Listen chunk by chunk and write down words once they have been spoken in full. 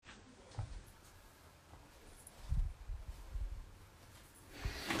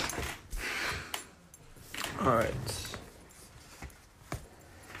All right.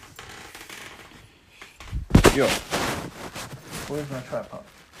 Yo, where's my tripod?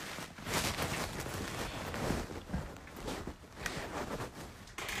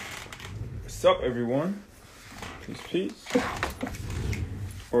 What's up, everyone? Peace.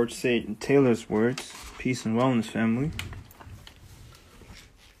 Or to say it in Taylor's words, peace and wellness, family.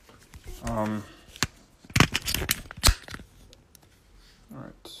 All right.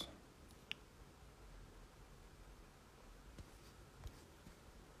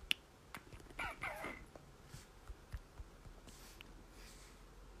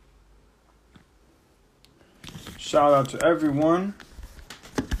 Shout out to everyone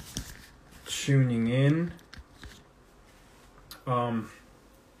tuning in.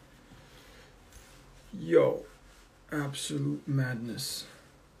 Yo, absolute madness.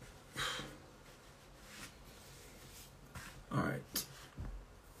 All right.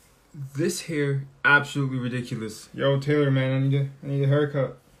 This hair, absolutely ridiculous. Yo, Taylor, man, I need a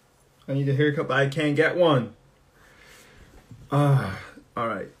haircut. I need a haircut, but I can't get one. All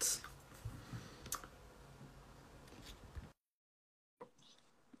right.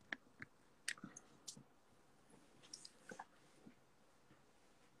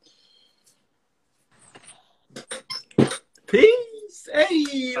 Peace.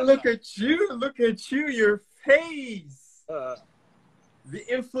 Hey, look at you, your face. The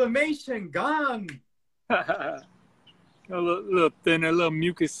inflammation gone. A little thinner, a little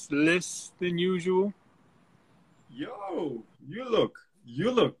mucus less than usual. Yo, you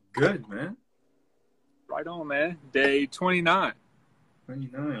look good, man. Right on, man. Day 29.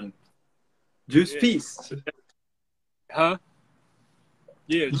 29. Juice piece. Huh?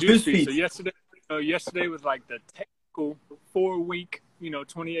 Yeah, juice piece. So yesterday was like the technical 4-week,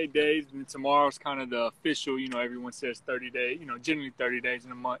 28 days, and tomorrow's kind of the official, everyone says 30 days, generally 30 days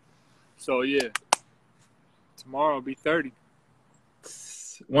in a month. So yeah, tomorrow will be 30.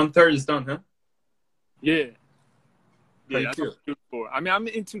 1/3 is done, huh? Yeah. How you That's feel? what I'm shooting for. I mean, I'm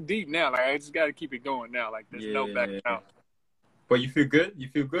in too deep now. Like, I just got to keep it going now. Like, there's no backing out. But you feel good?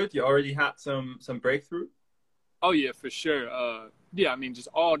 You already had some breakthrough? Oh, yeah, for sure. Yeah, I mean, just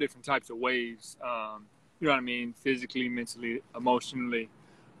all different types of ways. You know what I mean? Physically, mentally, emotionally.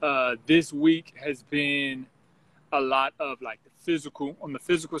 This week has been a lot of, like, on the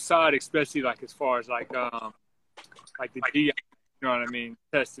physical side, especially, like, as far as, like the GI, you know what I mean?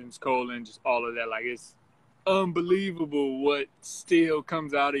 Intestines, colon, just all of that. Like, it's unbelievable what still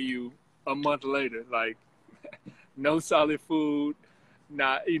comes out of you a month later. Like, no solid food,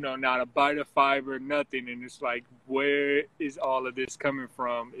 not a bite of fiber, nothing. And it's like, where is all of this coming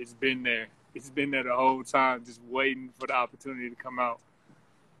from? It's been there the whole time, just waiting for the opportunity to come out.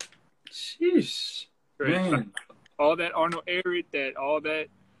 Sheesh, man. Like, all that Arnold Ehret, all that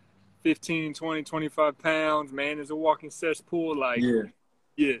 15, 20, 25 pounds, man, is a walking cesspool. Like,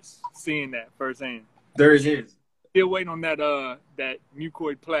 yes, seeing that firsthand. There it is. Still waiting on that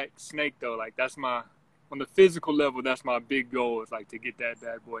mucoid plaque snake though. Like, that's on the physical level, that's my big goal, is like to get that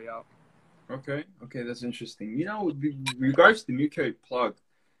bad boy out. Okay, that's interesting. With regards to the mucoid plug,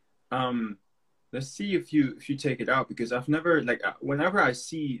 let's see if you take it out, because I've never, whenever I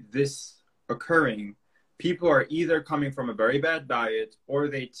see this occurring, people are either coming from a very bad diet or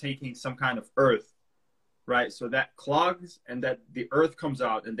they taking some kind of earth, right? So that clogs and that the earth comes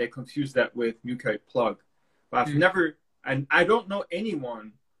out, and they confuse that with mucoid plug. But I've never, and I don't know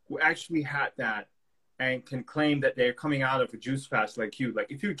anyone who actually had that and can claim that they're coming out of a juice fast like you. Like,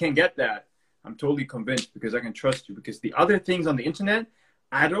 if you can get that, I'm totally convinced, because I can trust you. Because the other things on the internet,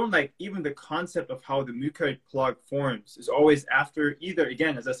 I don't like. Even the concept of how the mucoid plug forms is always after either,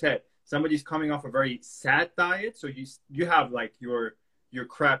 again, as I said, somebody's coming off a very sad diet, so you have like your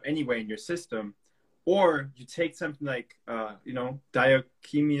crap anyway in your system, or you take something like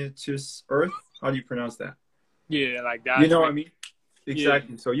diachematous earth. How do you pronounce that? Yeah, like that. You know what I mean?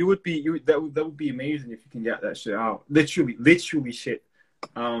 Exactly. Yeah. So that would be amazing if you can get that shit out. Literally shit.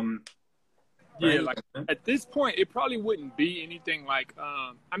 Yeah, like at this point, it probably wouldn't be anything like.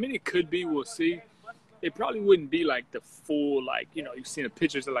 I mean, it could be. We'll see. It probably wouldn't be like the full, like, you've seen the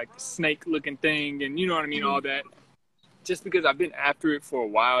pictures of like the snake-looking thing, and you know what I mean, all that. Just because I've been after it for a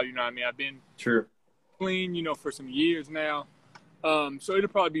while, you know what I mean. I've been clean, for some years now. So it'll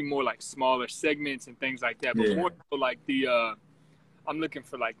probably be more like smaller segments and things like that, but more so like I'm looking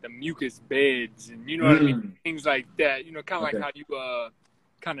for like the mucus beds and what I mean, things like that. Kind of like how you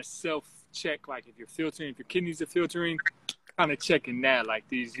kind of self-check, like if your kidneys are filtering, kind of checking that, like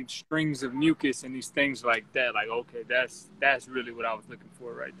these strings of mucus and these things like that. Like, okay, that's really what I was looking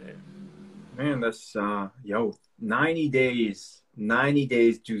for right there. Man, that's 90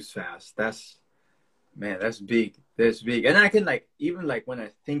 days juice fast. Man, that's big. That's big. And I can like even like when I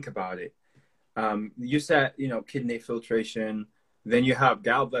think about it, you said, you know, kidney filtration, then you have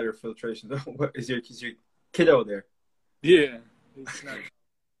gallbladder filtration. What is your kiddo there? Yeah, it's not.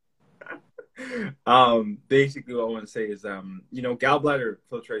 Basically what I want to say is you know, gallbladder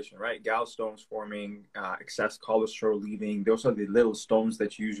filtration, right? Gallstones forming, excess cholesterol leaving. Those are the little stones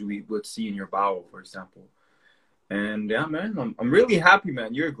that you usually would see in your bowel, for example. And yeah, man, I'm really happy,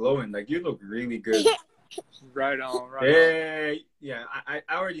 man. You're glowing. Like you look really good. Right on, right on. Yeah, yeah. I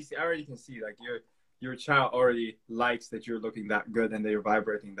already see. I already can see. Like your child already likes that you're looking that good and that you're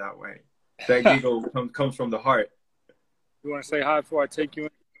vibrating that way. That giggle comes from the heart. You want to say hi before I take you in?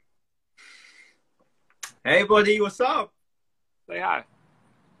 Hey, buddy, what's up? Say hi.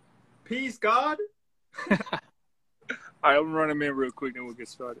 Peace, God. All right, I'm running in real quick, then we'll get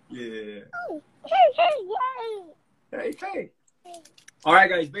started. Yeah. Hey, hey. All right,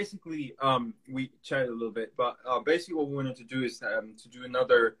 guys. Basically, we chatted a little bit, but basically, what we wanted to do is to do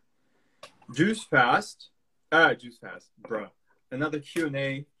another juice fast. Juice fast, bro. Another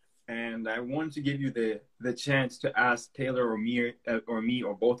Q&A, and I wanted to give you the chance to ask Taylor or me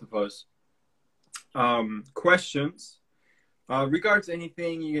or both of us questions regards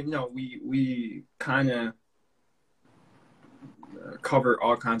anything. You know, we kind of cover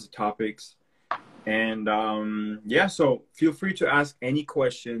all kinds of topics. And yeah, so feel free to ask any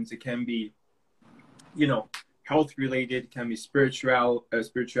questions. It can be, you know, health related, it can be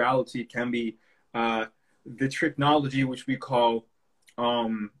spirituality, it can be the technology, which we call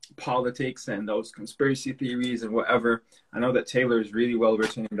politics and those conspiracy theories and whatever. I know that Taylor is really well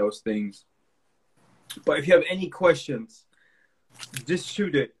written in those things. But if you have any questions, just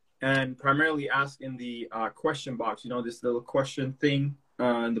shoot it and primarily ask in the question box. You know, this little question thing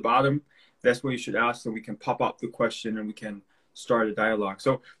in the bottom. That's where you should ask, so we can pop up the question and we can start a dialogue.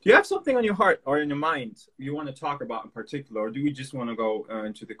 So do you have something on your heart or in your mind you want to talk about in particular, or do we just want to go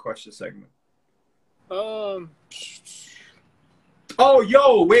into the question segment? Oh,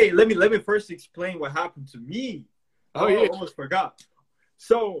 Wait, let me first explain what happened to me. Oh, I yeah. almost forgot.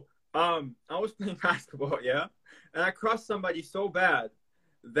 So I was playing basketball, yeah, and I crossed somebody so bad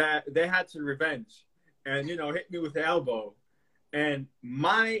that they had to revenge and, you know, hit me with the elbow. And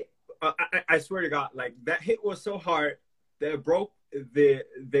I swear to God, like that hit was so hard that it broke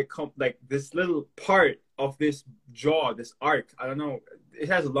like this little part of this jaw, this arc. I don't know. It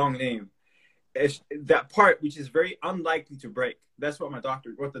has a long name. It's that part which is very unlikely to break. That's what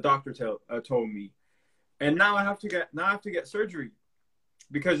the doctor told me. And now I have to get surgery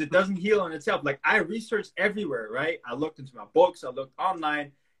because it doesn't heal on itself. Like I researched everywhere, right? I looked into my books. I looked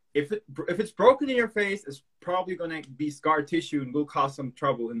online. If it's broken in your face, it's probably going to be scar tissue and will cause some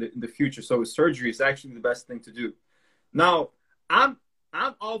trouble in the future. So surgery is actually the best thing to do. Now, I'm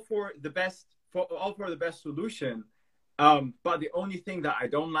all for the best solution. But the only thing that I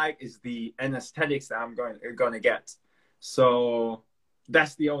don't like is the anesthetics that I'm going to get. So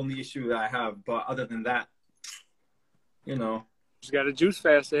that's the only issue that I have. But other than that, you know, just got a juice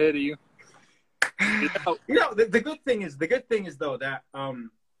fast ahead of you. You know, the good thing is though that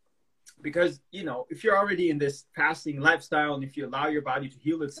because, you know, if you're already in this fasting lifestyle and if you allow your body to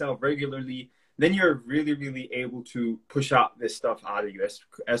heal itself regularly, then you're really, really able to push out this stuff out of you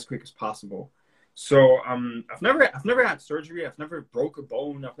as quick as possible. So I've never had surgery. I've never broke a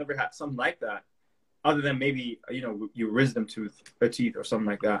bone. I've never had something like that, other than maybe, you know, your wisdom teeth or something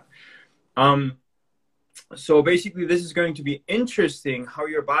like that. So basically, this is going to be interesting how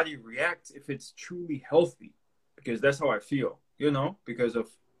your body reacts if it's truly healthy, because that's how I feel, you know, because of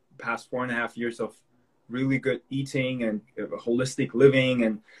past 4.5 years of really good eating and holistic living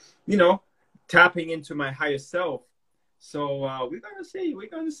and, you know, tapping into my highest self. So we're gonna see.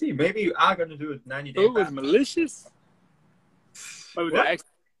 Maybe I'm gonna do a 90-day. It was malicious.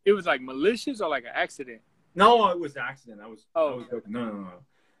 It was like malicious or like an accident. No, it was an accident. I was joking. No.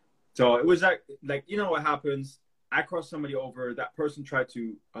 So it was like, you know what happens? I crossed somebody over. That person tried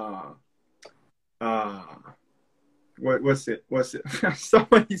to what's it?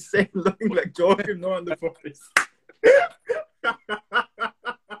 Somebody saying looking like Joker, no on the voice.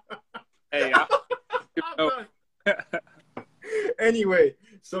 Hey, Anyway,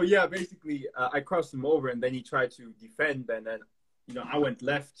 so yeah, basically, I crossed him over, and then he tried to defend, and then, you know, I went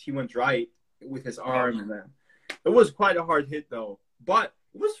left, he went right with his arm, and then it was quite a hard hit, though. But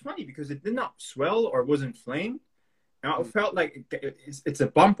it was funny because it did not swell or was inflamed. And I felt like it's a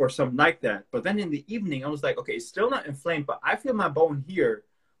bump or something like that. But then in the evening, I was like, okay, it's still not inflamed, but I feel my bone here.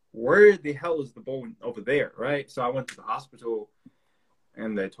 Where the hell is the bone over there, right? So I went to the hospital,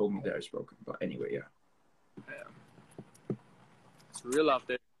 and they told me that it's broken. But anyway, yeah. It's real out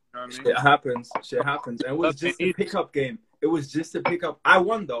there. You know what I mean? Shit happens. Shit happens. And it was just a pickup game. It was just a pickup. I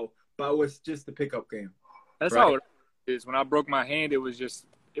won though, but it was just a pickup game. That's right? how it is. When I broke my hand, it wasn't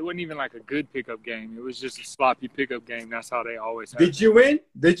even like a good pickup game. It was just a sloppy pickup game. That's how they always have. Did you win?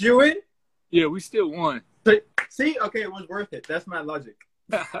 Did you win? Yeah, we still won. See? Okay, it was worth it. That's my logic.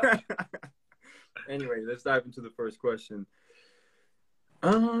 Anyway, let's dive into the first question.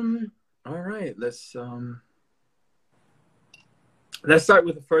 All right, let's start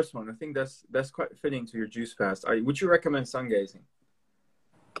with the first one. I think that's quite fitting to your juice fast. Would you recommend sun gazing?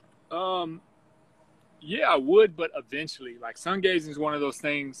 Yeah, I would, but eventually. Like, sun gazing is one of those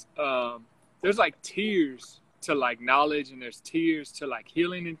things. There's like tiers to like knowledge, and there's tiers to like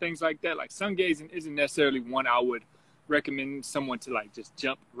healing and things like that. Like, sun gazing isn't necessarily one I would recommend someone to like just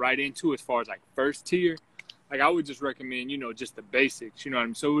jump right into as far as like first tier. Like, I would just recommend, just the basics, you know what I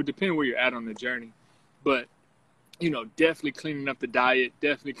mean? So it would depend where you're at on the journey. But, definitely cleaning up the diet,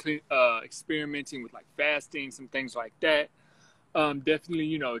 definitely experimenting with like fasting, some things like that.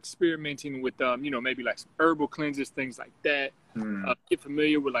 Definitely, experimenting with, maybe like some herbal cleanses, things like that. Get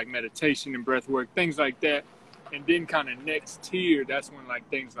familiar with like meditation and breath work, things like that. And then kind of next tier, that's when like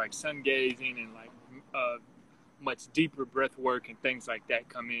things like sun gazing and like much deeper breath work and things like that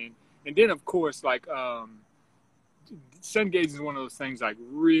come in. And then, of course, like sun gazing is one of those things like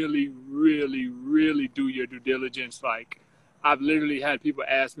really, really, really do your due diligence. Like, I've literally had people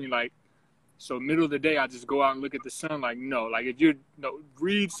ask me like, so middle of the day, I just go out and look at the sun. Like, no, like if you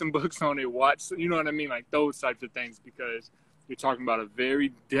read some books on it, watch, you know what I mean? Like those types of things, because you're talking about a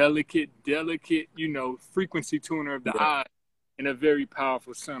very delicate, frequency tuner of the eye and a very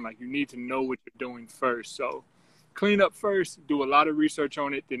powerful sun. Like, you need to know what you're doing first. So clean up first, do a lot of research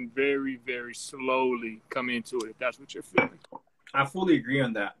on it, then very, very slowly come into it if that's what you're feeling. I fully agree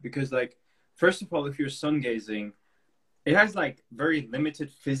on that, because like, first of all, if you're sun gazing, it has like very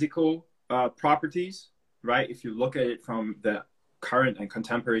limited physical properties, right? If you look at it from the current and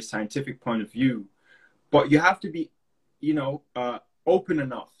contemporary scientific point of view, but you have to be, open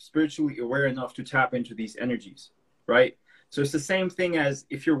enough, spiritually aware enough to tap into these energies, right? So it's the same thing as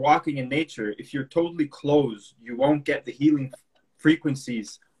if you're walking in nature. If you're totally closed, you won't get the healing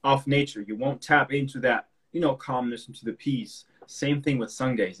frequencies of nature. You won't tap into that, calmness, into the peace. Same thing with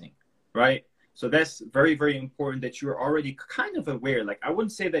sun gazing, right? So that's very, very important that you're already kind of aware. Like, I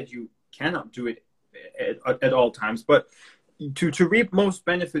wouldn't say that you cannot do it at all times, but to reap most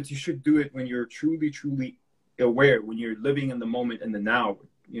benefits, you should do it when you're truly, truly aware, when you're living in the moment and the now,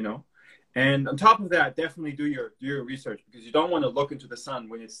 And on top of that, definitely do your research, because you don't want to look into the sun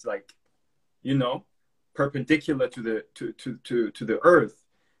when it's like, perpendicular to the earth,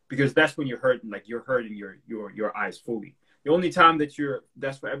 because that's when you're hurting your eyes fully. The only time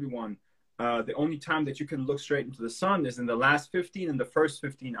that's for everyone. The only time that you can look straight into the sun is in the last 15 and the first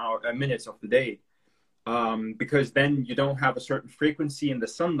 15 minutes of the day, because then you don't have a certain frequency in the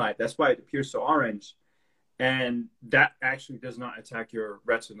sunlight. That's why it appears so orange, and that actually does not attack your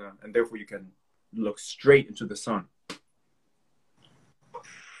retina, and therefore you can look straight into the sun.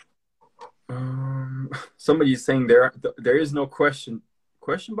 Somebody's saying there is no question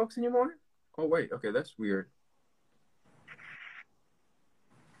box anymore. Oh wait, okay, that's weird.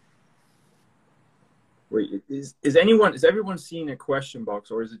 Wait, is everyone seeing a question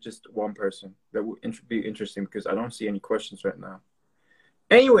box, or is it just one person? That would be interesting, because I don't see any questions right now.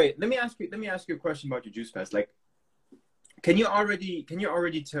 Anyway, let me ask you a question about your juice fast. Like, can you already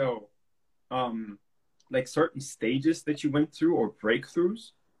tell, like certain stages that you went through or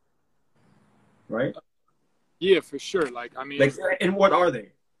breakthroughs, right? Yeah, for sure. Like, I mean, like, and what are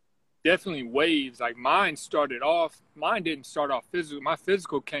they? Definitely waves. Like, mine didn't start off physical. My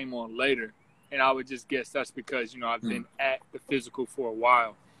physical came on later. And I would just guess that's because, I've been at the physical for a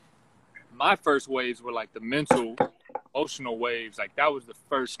while. My first waves were like the mental, emotional waves. Like, that was the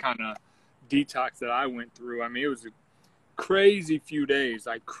first kind of detox that I went through. I mean, it was a crazy few days.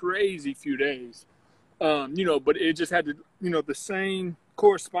 But it just had to, the same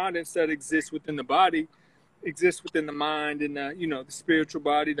correspondence that exists within the body exists within the mind and, the spiritual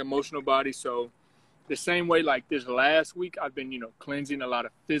body, the emotional body. So the same way, like this last week, I've been, cleansing a lot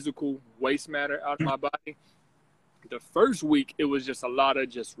of physical waste matter out of my body. The first week, it was just a lot of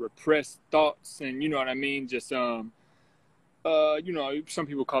just repressed thoughts and, just, some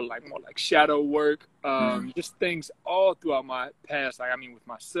people call it like more like shadow work, just things all throughout my past. Like, I mean, with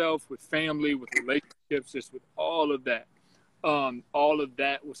myself, with family, with relationships, just with all of that. All of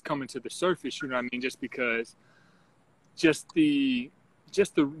that was coming to the surface, just because we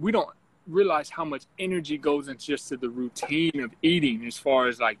don't realize how much energy goes into just to the routine of eating, as far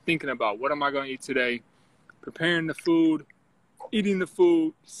as like thinking about what am I going to eat today, preparing the food, eating the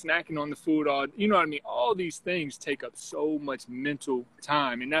food, snacking on the food, all, you know what I mean? All these things take up so much mental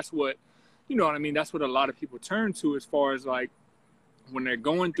time. And that's what, you know what I mean? That's what a lot of people turn to as far as like when they're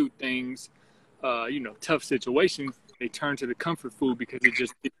going through things, you know, tough situations, they turn to the comfort food because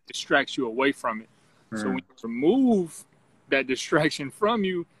it distracts you away from it. So when you remove that distraction from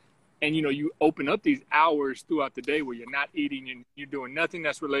you and, you know, you open up these hours throughout the day where you're not eating and you're doing nothing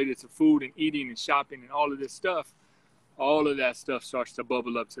that's related to food and eating and shopping and all of this stuff, all of that stuff starts to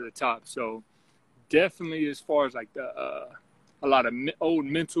bubble up to the top. So definitely as far as like a lot of old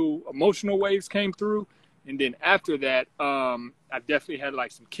mental, emotional waves came through. And then after that, I've definitely had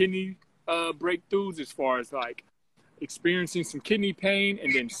like some kidney breakthroughs as far as like experiencing some kidney pain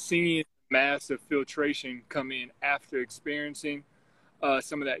and then seeing massive filtration come in after experiencing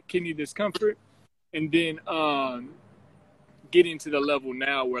some of that kidney discomfort. And then getting to the level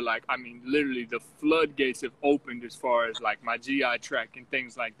now where like, I mean, literally the floodgates have opened as far as like my GI tract and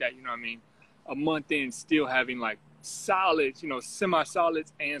things like that. You know what I mean? A month in, still having like solids, you know,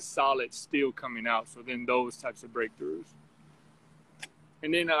 semi-solids and solids still coming out. So then those types of breakthroughs.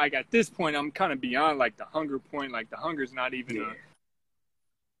 And then like at this point, I'm kind of beyond like the hunger point. Like the hunger's not even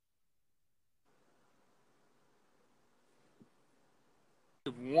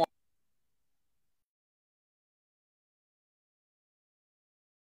one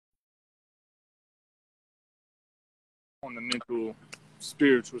on the mental,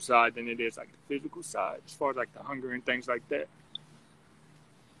 spiritual side than it is like the physical side as far as like the hunger and things like that.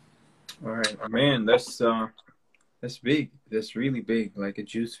 All right, man, that's big. That's really big. Like a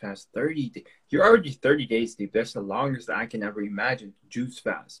juice fast, 30. You're already 30 days deep. That's the longest I can ever imagine juice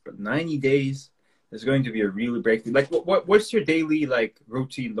fast. But 90 days is going to be a really breakthrough. Like, what's your daily like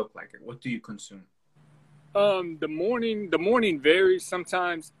routine look like? What do you consume? The morning varies.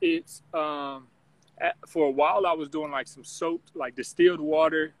 Sometimes it's for a while I was doing like some soaked, like distilled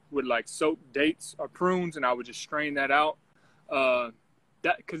water with like soaked dates or prunes, and I would just strain that out.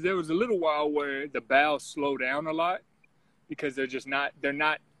 That because there was a little while where the bowels slow down a lot because they're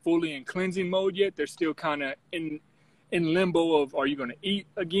not fully in cleansing mode yet. They're still kind of in limbo of, are you going to eat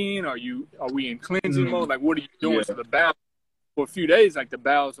again? Are we in cleansing mode? Like, what are you doing? Yeah. So the bowels for a few days, like the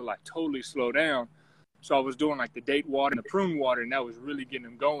bowels are like totally slow down. So I was doing like the date water and the prune water, and that was really getting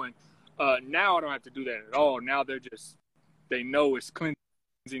them going. Now I don't have to do that at all. Now they know it's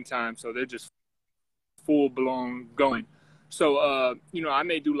cleansing time, so they're just full blown going. So, you know, I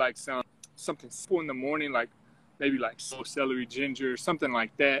may do like something simple in the morning, like maybe like celery, ginger, something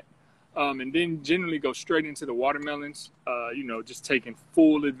like that. And then generally go straight into the watermelons, you know, just taking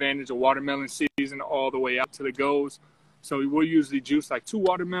full advantage of watermelon season all the way out till it goes. So we'll usually juice like 2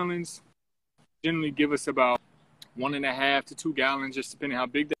 watermelons, generally give us about 1.5 to 2 gallons, just depending how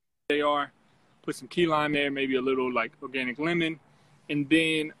big they are. Put some key lime there, maybe a little like organic lemon. And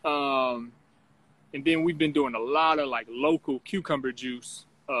then we've been doing a lot of like local cucumber juice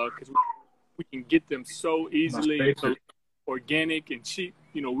because we can get them so easily, so organic and cheap.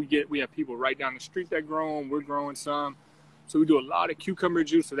 You know, we have people right down the street that grow them. We're growing some, so we do a lot of cucumber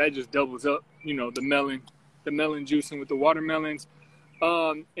juice. So that just doubles up, you know, the melon juicing with the watermelons.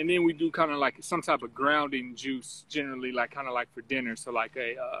 And then we do kind of like some type of grounding juice, generally like kind of like for dinner. So like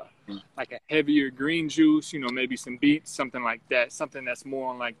a heavier green juice, you know, maybe some beets, something like that. Something that's more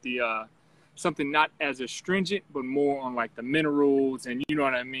on like the something not as astringent, but more on like the minerals and, you know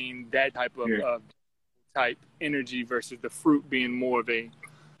what I mean, that type of type energy versus the fruit being more of a,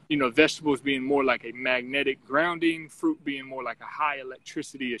 you know, vegetables being more like a magnetic grounding, fruit being more like a high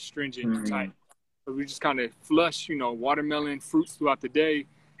electricity astringent type. So we just kind of flush, you know, watermelon fruits throughout the day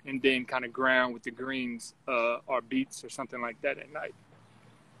and then kind of ground with the greens or beets or something like that at night.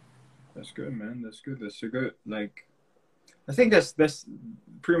 That's good, man. That's good. That's a good, like, I think that's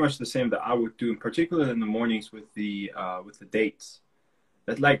pretty much the same that I would do, in particular in the mornings with the dates.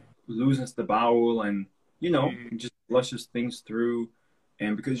 That like loosens the bowel and, you know, just flushes things through.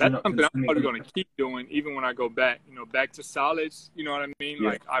 And because that's you're not something I'm consuming probably going to keep doing even when I go back, you know, back to solids. You know what I mean? Yeah.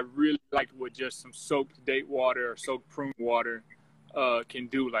 Like I really liked what just some soaked date water or soaked prune water can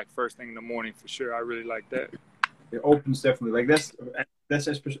do, like first thing in the morning for sure. I really like that. It opens definitely. Like that's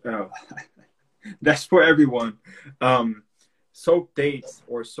that's for everyone. Soaked dates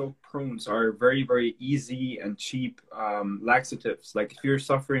or soaked prunes are very, very easy and cheap laxatives. Like if you're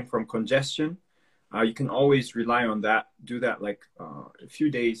suffering from congestion, you can always rely on that. Do that like a few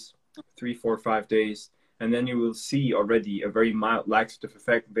days, 3, 4, 5 days, and then you will see already a very mild laxative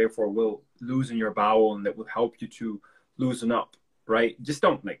effect. Therefore, will loosen your bowel, and that will help you to loosen up. Right? Just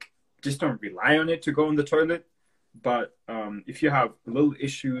don't rely on it to go in the toilet. But if you have little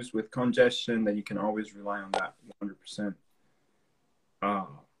issues with congestion, then you can always rely on that 100%. Uh,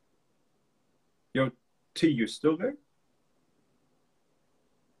 yo, T, you still there?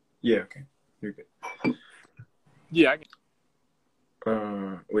 Yeah, okay. You're good. Yeah, I can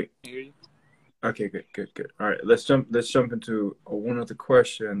Wait. hear you. Okay, good. All right, let's jump into one of the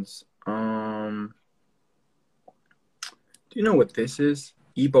questions. Do you know what this is?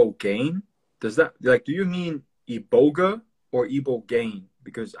 Ibogaine? Does that like? Do you mean Iboga or Ibogaine?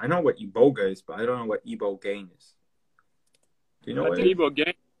 Because I know what Iboga is, but I don't know what Ibogaine is. Do you know I what think it is?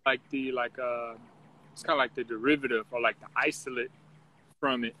 ibogaine it's kind of like the derivative or like the isolate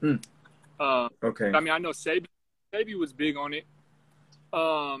from it. Hmm. Okay. I mean, I know Sabi was big on it.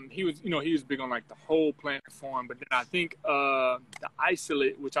 He was big on like the whole plant form, but then I think the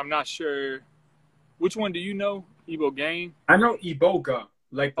isolate, which I'm not sure, which one do you know? Ibogaine. I know Iboga,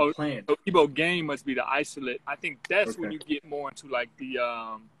 like the Oh, plant. so ibogaine must be the isolate. I think that's when Okay. you get more into like the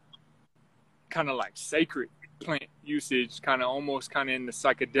kind of like sacred plant usage, kind of almost kind of in the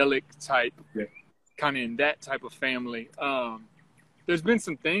psychedelic type, Yeah. kind of in that type of family. There's been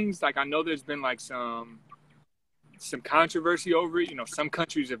some things like I know there's been like some controversy over it. You know, some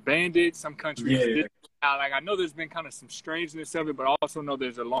countries have banned it, some countries Yeah. did. Like I know there's been kind of some strangeness of it, but I also know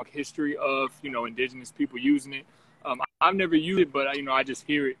there's a long history of indigenous people using it. I've never used it, but I just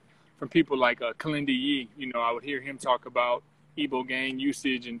hear it from people like Kalindi Yi. I would hear him talk about ibogaine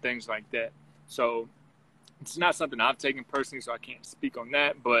usage and things like that. So it's not something I've taken personally, so I can't speak on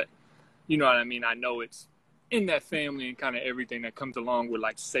that. But you know what I mean. I know it's in that family and kind of everything that comes along with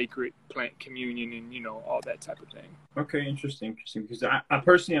like sacred plant communion and all that type of thing. Okay, interesting. Because I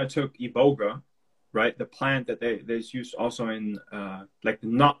personally I took Iboga, right? The plant that that's used also in like the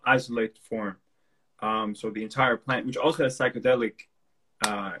not isolate form. So the entire plant, which also has psychedelic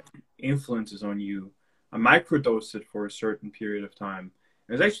uh, influences on you, I microdosed it for a certain period of time.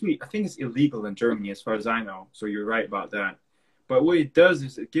 It was actually, I think it's illegal in Germany as far as I know. So you're right about that. But what it does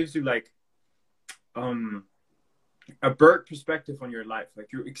is it gives you like um, a bird perspective on your life. Like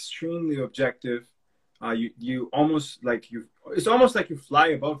you're extremely objective. You almost like you. It's almost like you fly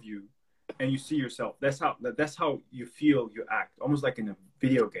above you, and you see yourself. That's how you feel. You act almost like in a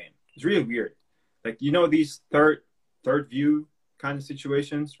video game. It's really weird. Like these third view kind of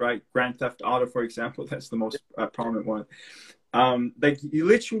situations, right? Grand Theft Auto, for example, that's the most prominent one. Like you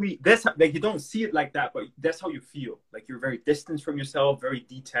literally, that's how, like you don't see it like that, but that's how you feel. Like you're very distant from yourself, very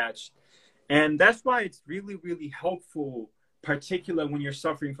detached, and that's why it's really, really helpful, particularly when you're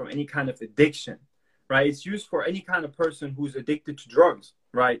suffering from any kind of addiction, right? It's used for any kind of person who's addicted to drugs,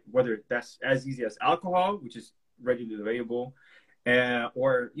 right? Whether that's as easy as alcohol, which is readily available,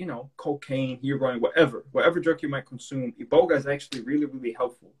 or cocaine, heroin, whatever drug you might consume. Iboga is actually really, really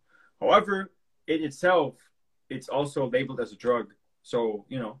helpful. However, in itself, it's also labeled as a drug, so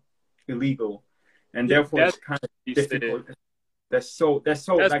illegal, and Yeah, therefore that's it's kind of what he difficult. said. That's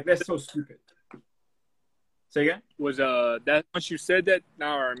so stupid. Say again? Was that once you said that,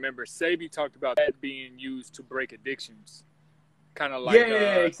 now I remember Sabi talked about that being used to break addictions. Kind of like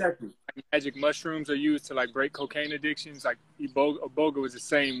Yeah, exactly. magic mushrooms are used to like break cocaine addictions. Like Iboga was the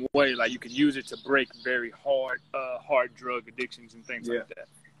same way. Like you could use it to break very hard drug addictions and things like that.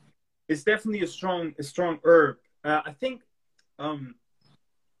 It's definitely a strong herb. I think, if I'm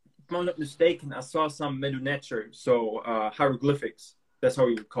not mistaken, I saw some Medunetter, so hieroglyphics. That's how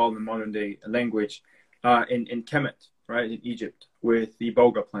you would call them in modern day language, in Kemet, right, in Egypt, with the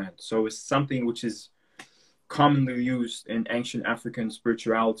Iboga plant. So it's something which is commonly used in ancient African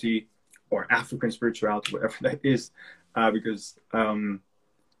spirituality or African spirituality, whatever that is, because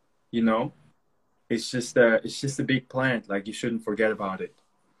it's just a big plant. Like you shouldn't forget about it.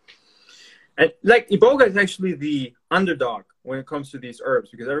 And like Iboga is actually the underdog when it comes to these herbs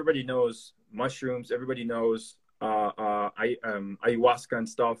because everybody knows mushrooms, everybody knows ayahuasca and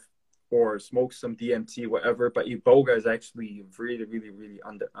stuff, or smoke some DMT, whatever. But Iboga is actually really, really, really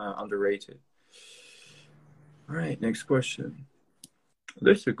underrated. All right, next question.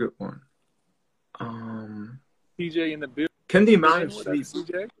 This is a good one. CJ in the building. Can the amount of sleep?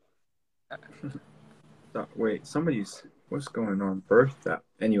 CJ? Wait, what's going on? Birth that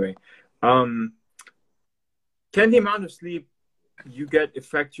anyway. Can the amount of sleep you get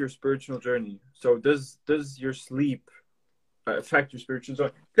affect your spiritual journey? So does your sleep affect your spiritual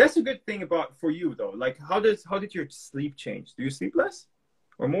journey? That's a good thing for you though. Like how did your sleep change? Do you sleep less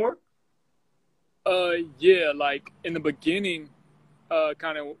or more? Yeah, like in the beginning,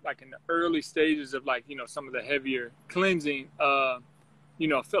 kind of like in the early stages of like, some of the heavier cleansing, I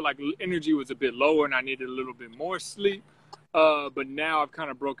felt like energy was a bit lower and I needed a little bit more sleep. But now I've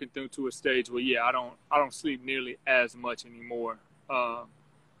kind of broken through to a stage where, yeah, I don't sleep nearly as much anymore. I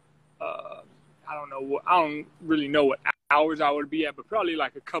don't really know what hours I would be at, but probably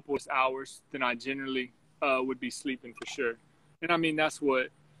like a couple of hours than I generally would be sleeping for sure. And I mean, that's what,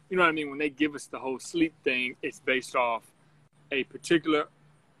 you know what I mean? When they give us the whole sleep thing, it's based off a particular,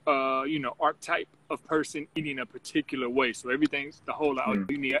 you know, archetype of person eating a particular way. So everything's the whole,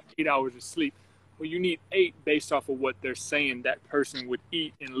 you need 8 hours of sleep. Well, you need 8 based off of what they're saying that person would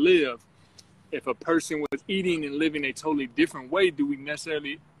eat and live. If a person was eating and living a totally different way, do we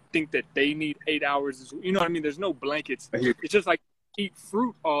necessarily think that they need 8 hours? You know what I mean? There's no blankets. It's just like eat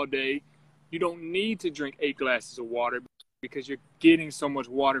fruit all day. You don't need to drink 8 glasses of water because you're getting so much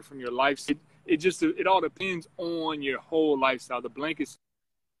water from your life. It all depends on your whole lifestyle. The blanket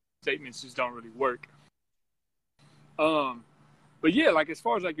statements just don't really work. But yeah, like as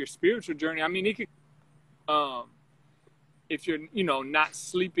far as like your spiritual journey, I mean, it could, if you're, you know, not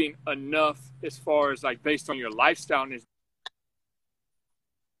sleeping enough as far as like based on your lifestyle, and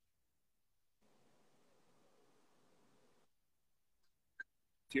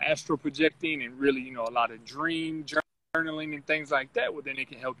you're astral projecting and really, you know, a lot of dream journaling and things like that, well, then it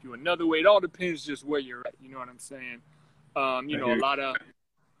can help you another way. It all depends just where you're at. You know what I'm saying? You know, a lot of,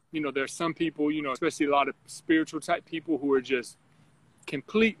 you know, there's some people, you know, especially a lot of spiritual type people who are just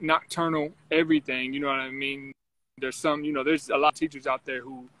complete nocturnal everything. You know what I mean? There's some, you know, there's a lot of teachers out there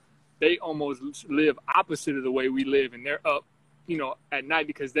who they almost live opposite of the way we live, and they're up, you know, at night,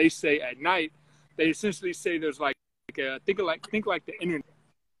 because they say at night, they essentially say there's like think like the internet.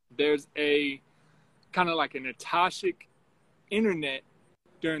 There's a kind of like an Akashic internet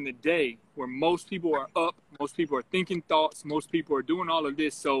during the day where most people are up, most people are thinking thoughts, most people are doing all of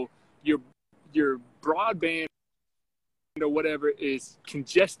this. So your broadband or whatever is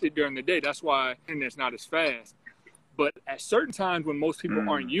congested during the day. That's why internet's not as fast. But at certain times when most people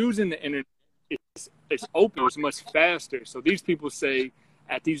aren't using the internet, it's open, it's much faster. So these people say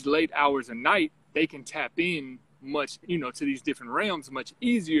at these late hours of night, they can tap in much, you know, to these different realms much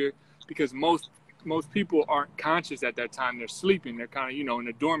easier, because most people aren't conscious at that time. They're sleeping. They're kind of, you know, in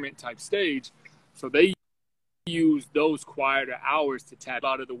a dormant type stage. So they use those quieter hours to tap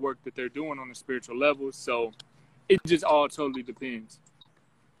out of the work that they're doing on the spiritual level. So it just all totally depends.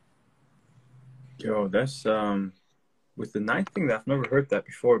 Yo, that's with the night thing, I've never heard that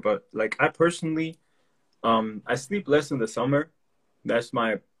before. But like I personally, I sleep less in the summer. That's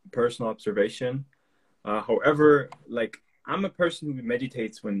my personal observation. However, like I'm a person who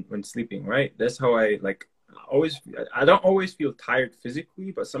meditates when sleeping, right? That's how I like I don't always feel tired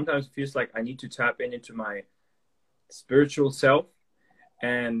physically, but sometimes it feels like I need to tap into my spiritual self.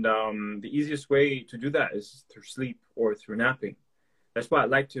 And the easiest way to do that is through sleep or through napping. That's why I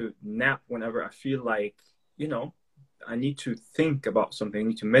like to nap whenever I feel like, you know, I need to think about something, I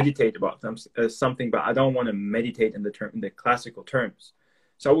need to meditate about something, but I don't want to meditate in the classical terms.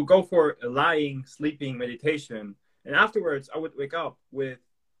 So I would go for a lying, sleeping meditation, and afterwards I would wake up with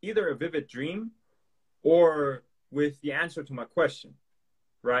either a vivid dream or with the answer to my question,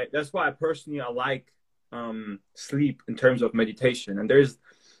 right? That's why I like sleep in terms of meditation. And there's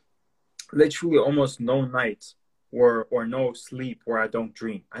literally almost no night or no sleep where I don't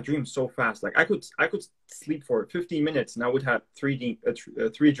dream. I dream so fast. Like I could sleep for 15 minutes and I would have three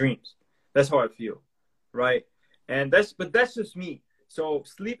dreams. That's how I feel, right? And that's just me. So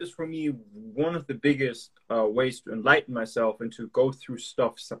sleep is for me one of the biggest ways to enlighten myself and to go through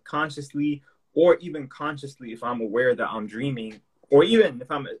stuff subconsciously or even consciously if I'm aware that I'm dreaming, or even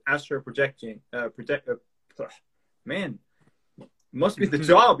if I'm astral projecting. Man, must be the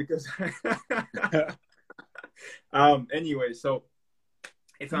job because. Anyway, so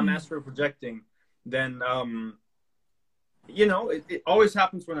if I'm astral projecting, then you know, it always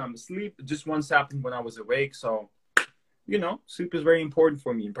happens when I'm asleep. It just once happened when I was awake. So, you know, sleep is very important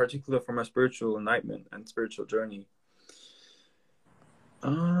for me, in particular for my spiritual enlightenment and spiritual journey.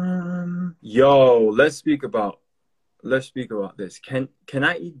 Yo, let's speak about this. Can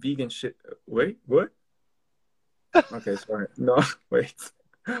I eat vegan shit? Wait, what? Okay, sorry. No, wait.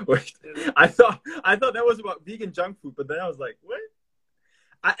 I thought that was about vegan junk food, but then I was like, what?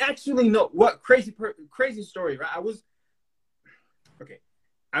 I actually know what crazy story, right? Okay.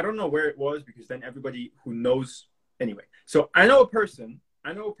 I don't know where it was because then everybody who knows anyway. So I know a person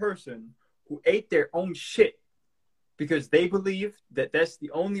who ate their own shit because they believe that that's the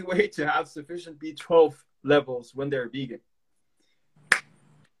only way to have sufficient B12 levels when they're vegan.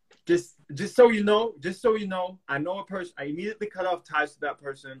 Just so you know, I know a person. I immediately cut off ties to that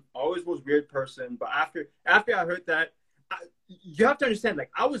person. Always was a weird person, but after I heard that, you have to understand.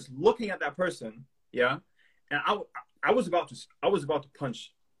 Like I was looking at that person, yeah, and I was about to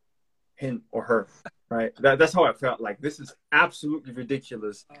punch him or her, right? That's how I felt. Like this is absolutely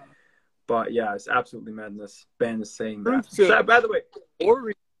ridiculous. But yeah, it's absolutely madness. Ben is saying that. Truth to So, by the way,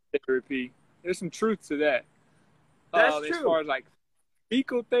 organ therapy, there's some truth to that. that's As true. far as like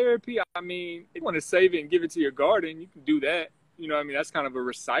fecal therapy, I mean, if you want to save it and give it to your garden, you can do that. You know, what I mean, that's kind of a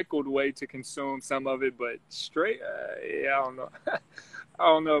recycled way to consume some of it, but straight, yeah, I don't know. I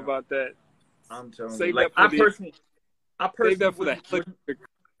don't know Yeah, about that. I'm telling you. Save Like that for the I save personally that for the wouldn't. helicopter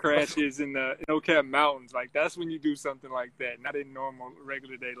crashes in the no-cap mountains. Like that's when you do something like that, not in normal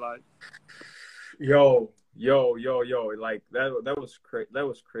regular day life. Yo. Like that was crazy. That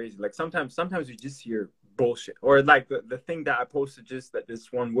was crazy. Like sometimes you just hear bullshit. Or like the thing that I posted, just that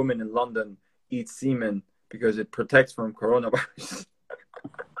this one woman in London eats semen because it protects from coronavirus.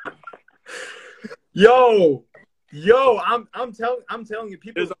 yo, I'm telling you,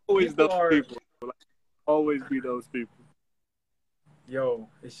 There's people always people those are people. Like, always be those people. yo.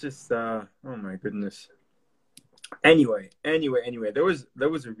 It's just oh my goodness. Anyway. There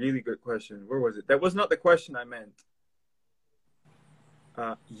was a really good question. Where was it? That was not the question I meant.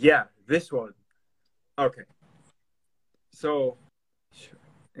 Yeah, this one. Okay. So, sure.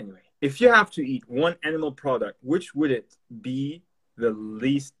 Anyway, if you have to eat one animal product, which would it be the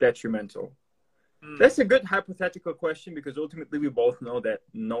least detrimental? That's a good hypothetical question because ultimately we both know that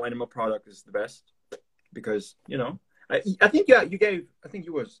no animal product is the best because, I think you gave, I think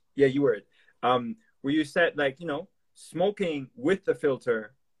you was, yeah, you were it. Where you said like, smoking with the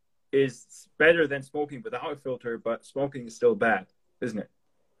filter is better than smoking without a filter, but smoking is still bad, isn't it?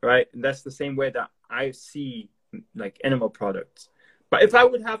 Right? And that's the same way that I see like animal products. But if I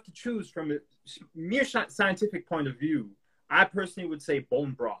would have to choose from a mere scientific point of view, I personally would say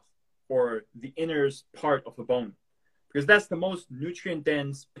bone broth or the inner part of a bone because that's the most nutrient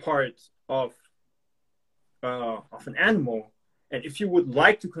dense part of an animal. And if you would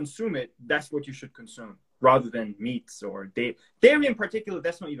like to consume it, that's what you should consume rather than meats or dairy in particular.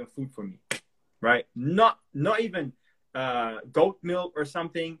 That's not even food for me, right? Not even goat milk or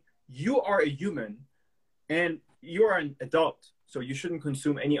something. You are a human and you are an adult, so you shouldn't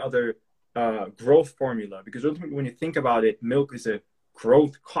consume any other growth formula because ultimately, when you think about it, milk is a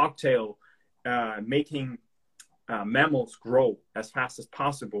growth cocktail, making mammals grow as fast as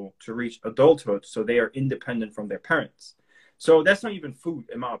possible to reach adulthood, so they are independent from their parents. So that's not even food,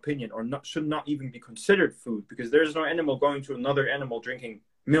 in my opinion, or should not even be considered food because there's no animal going to another animal drinking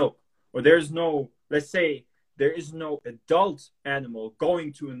milk, or there's no, let's say, there is no adult animal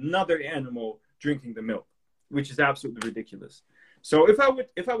going to another animal drinking the milk, which is absolutely ridiculous. So if I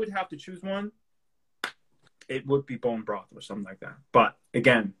would have to choose one, it would be bone broth or something like that. But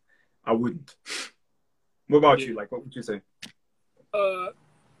again, I wouldn't. What about Yeah. you? Like, what would you say? Uh,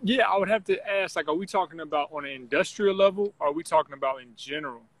 yeah, I would have to ask, like, are we talking about on an industrial level or are we talking about in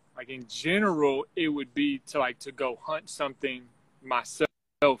general? Like in general, it would be to like to go hunt something myself.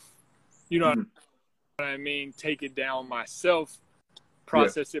 You know Mhm. what I mean? Take it down myself, Yeah.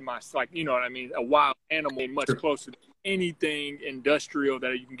 process it myself. Like, you know what I mean? A wild animal much True. closer to anything industrial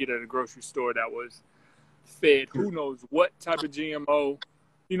that you can get at a grocery store that was fed True. who knows what type of GMO,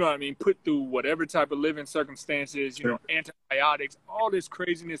 you know what I mean, put through whatever type of living circumstances, True. antibiotics, all this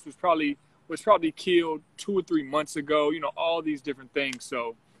craziness was probably killed 2 or 3 months ago, all these different things.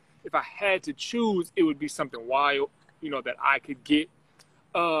 So if I had to choose, it would be something wild, that I could get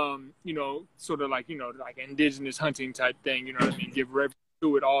sort of like, like indigenous hunting type thing, you know what I mean, give reverence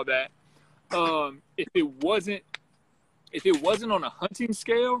to it, all that. If it wasn't on a hunting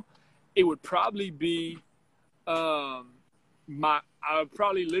scale, it would probably be I would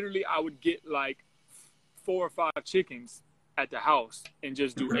probably literally I would get like 4 or 5 chickens at the house and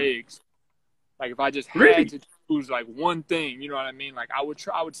just do Mhm. eggs. Like if I just had Really? to choose like one thing, you know what I mean? Like I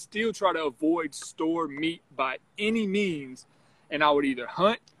would still try to avoid store meat by any means, and I would either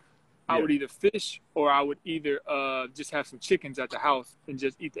hunt, I Yeah. would either fish, or I would either just have some chickens at the house and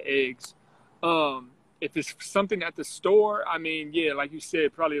just eat the eggs. If it's something at the store, I mean, yeah, like you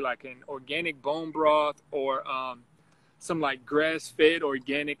said, probably like an organic bone broth or some like grass-fed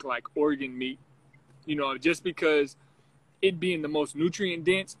organic like organ meat. Just because it being the most nutrient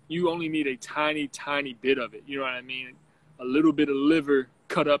dense, you only need a tiny, tiny bit of it. You know what I mean? A little bit of liver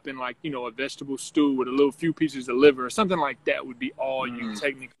cut up in like, a vegetable stew with a little few pieces of liver or something like that would be all you Mm.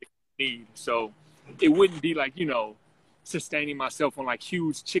 technically need. So it wouldn't be like, sustaining myself on like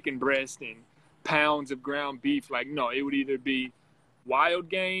huge chicken breast and pounds of ground beef. Like, no, it would either be wild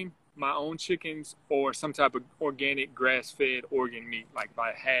game, my own chickens, or some type of organic grass-fed organ meat. Like if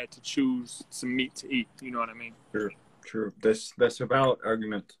I had to choose some meat to eat, you know what I mean? True. True. That's a valid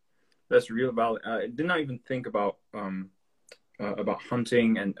argument. That's real valid. I did not even think about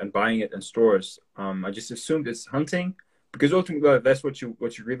hunting and buying it in stores. I just assumed it's hunting, because ultimately that's what you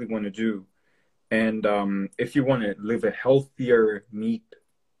really want to do. And if you want to live a healthier meat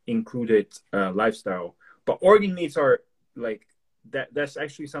included lifestyle, but organ meats are like that's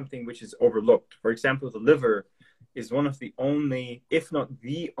actually something which is overlooked. For example, the liver is one of the only, if not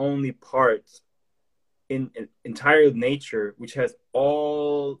the only part in entire nature which has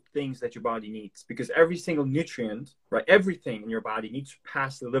all things that your body needs, because every single nutrient, right, everything in your body needs to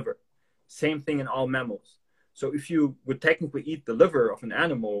pass the liver. Same thing in all mammals. So if you would technically eat the liver of an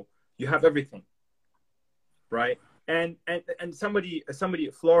animal, you have everything, right? And somebody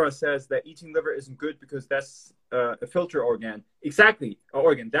Flora says that eating liver isn't good because that's a filter organ. Exactly, an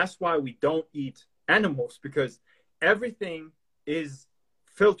organ. That's why we don't eat animals, because everything is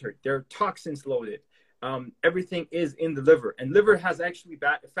filtered. There are toxins loaded. Everything is in the liver, and liver has actually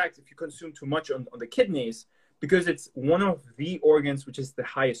bad effects if you consume too much on the kidneys, because it's one of the organs which is the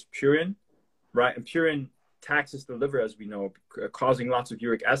highest purine, right? And purine taxes the liver, as we know, causing lots of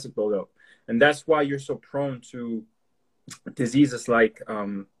uric acid buildup. And that's why you're so prone to diseases like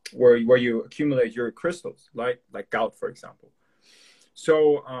where you accumulate uric crystals, like gout, for example.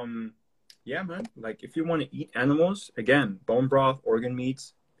 So yeah, man, like if you want to eat animals, again, bone broth, organ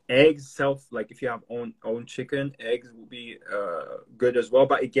meats, eggs, like if you have own chicken, eggs will be good as well.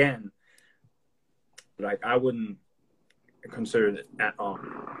 But again, like I wouldn't consider it at all.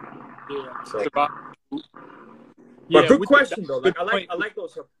 Yeah. So, yeah, but good question though. Like I like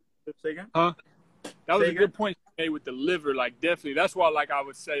those. Say again. Huh? That was Say a good point you made with the liver. Like definitely, that's why like I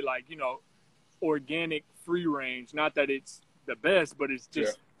would say like organic free range. Not that it's the best, but it's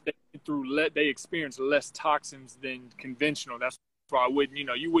just they experience less toxins than conventional. That's why I wouldn't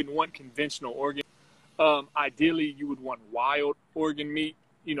you wouldn't want conventional organ. Ideally, you would want wild organ meat.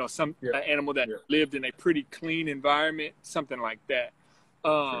 Some animal that lived in a pretty clean environment, something like that.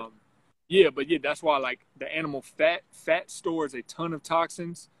 Yeah, but that's why like the animal fat stores a ton of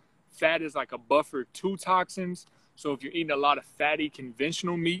toxins. Fat is like a buffer to toxins. So if you're eating a lot of fatty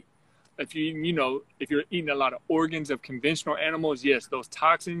conventional meat, if you're eating a lot of organs of conventional animals, yes, those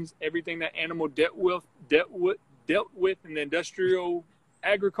toxins, everything that animal dealt with in the industrial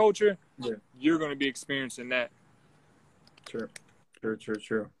agriculture, you're going to be experiencing that. Sure.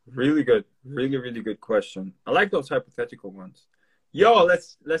 Really good. Really, really good question. I like those hypothetical ones. Yo,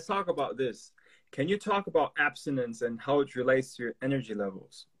 let's talk about this. Can you talk about abstinence and how it relates to your energy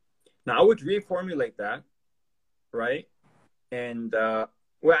levels? Now, I would reformulate that, right? And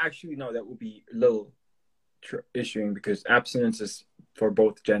well, actually, no, that would be a little issuing because abstinence is for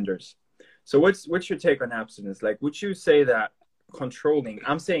both genders. So, what's your take on abstinence? Like, would you say that controlling?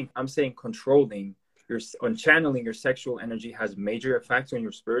 I'm saying controlling on channeling your sexual energy has major effects on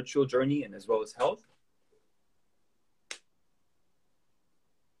your spiritual journey and as well as health?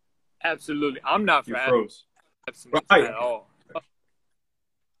 Absolutely. I'm not for abstinence at all.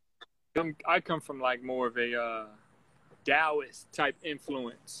 I come from like more of a Taoist type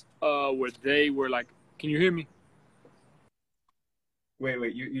influence where they were like, can you hear me?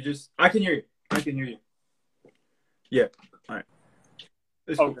 Wait, you just, I can hear you. Yeah. All right.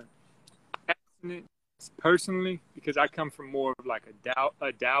 Okay. Abstinence, personally, because I come from more of like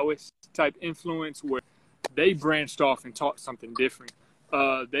a Taoist type influence where they branched off and taught something different.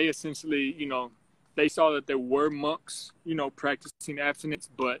 They essentially, they saw that there were monks, practicing abstinence,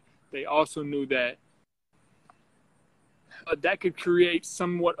 but they also knew that that could create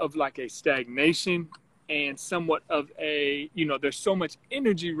somewhat of like a stagnation and somewhat of a, there's so much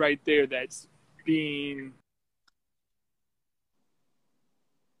energy right there that's being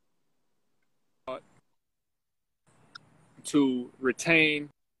to retain,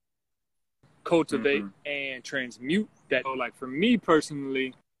 cultivate, and transmute that. So like for me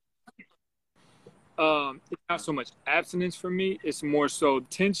personally, it's not so much abstinence for me. It's more so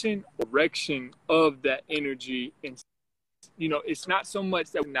tension, direction of that energy. And, it's not so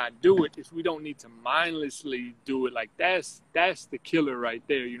much that we not do it. It's we don't need to mindlessly do it. Like that's the killer right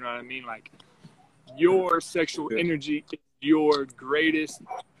there. You know what I mean? Like your sexual energy is your greatest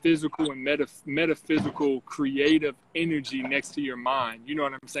physical and metaphysical creative energy next to your mind. You know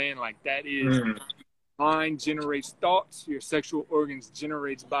what I'm saying? Like that is mind generates thoughts. Your sexual organs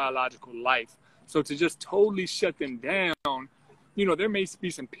generates biological life. So to just totally shut them down, there may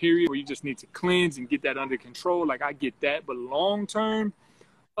be some period where you just need to cleanse and get that under control. Like I get that, but long term,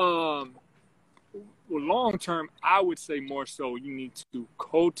 I would say more so you need to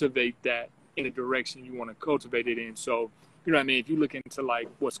cultivate that in the direction you want to cultivate it in. So, you know what I mean? If you look into like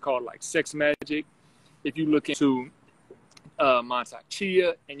what's called like sex magic, if you look into Mantak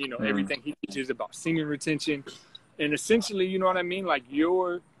Chia and, everything he teaches about semen retention, and essentially, you know what I mean? Like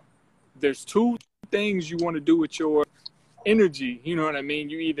there's two things you want to do with your energy, you know what I mean?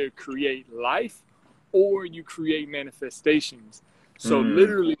 You either create life or you create manifestations. So Mm.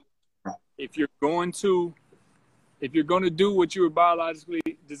 literally, if you're going to do what you were biologically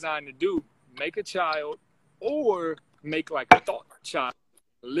designed to do, make a child or make like a thought child.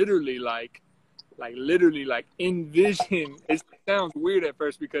 Literally literally like envision. It sounds weird at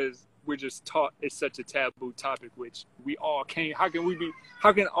first because we're just taught it's such a taboo topic, which we all came. How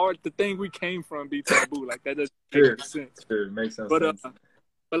can art, the thing we came from, be taboo? Like that doesn't make Sure, any sense. sure, makes no But sense.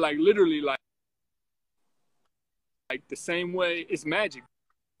 but like literally like the same way it's magic.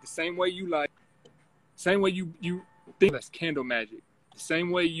 The same way you think that's candle magic. The same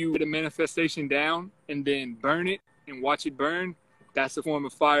way you get a manifestation down and then burn it and watch it burn, that's a form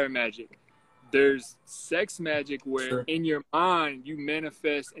of fire magic. There's sex magic where Sure. in your mind you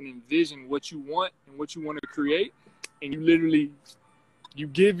manifest and envision what you want and what you want to create, and you literally you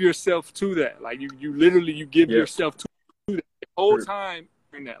give yourself to that. Like you literally you give Yeah. yourself to that the whole Sure. time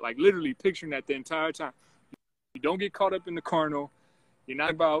in that. Like literally picturing that the entire time. You don't get caught up in the carnal. You're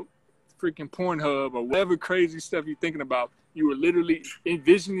not about freaking Pornhub or whatever crazy stuff you're thinking about. You are literally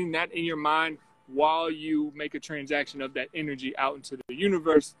envisioning that in your mind while you make a transaction of that energy out into the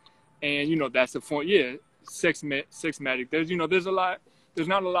universe. And, you know, that's the form. Yeah, sex magic. There's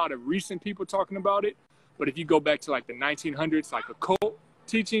not a lot of recent people talking about it. But if you go back to like the 1900s, like occult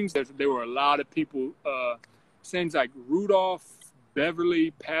teachings, there were a lot of people, things like Rudolph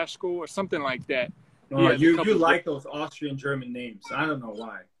Beverly Paschal or something like that. He has a You couple of like those Austrian German names. I don't know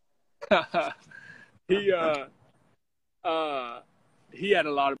why. he he had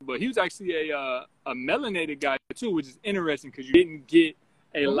a lot of, but he was actually a melanated guy too, which is interesting because you didn't get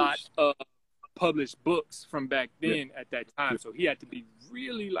a lot of published books from back Yeah. then at that time. So he had to be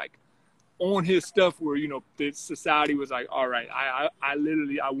really like on his stuff where, you know, the society was like, all right, I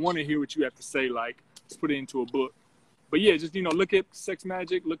literally, I want to hear what you have to say. Like, let's put it into a book. But yeah, just, you know, look at sex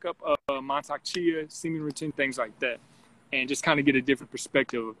magic, look up Montauk Chia, semen retention, things like that. And just kind of get a different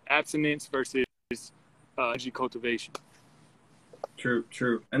perspective of abstinence versus energy cultivation. True,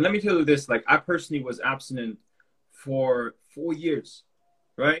 true. And let me tell you this, like I personally was abstinent for 4 years,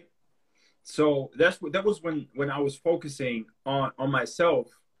 right? So that was when I was focusing on myself,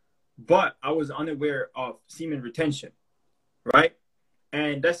 but I was unaware of semen retention, right?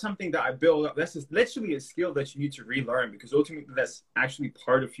 And that's something that I built up. That's just literally a skill that you need to relearn because ultimately that's actually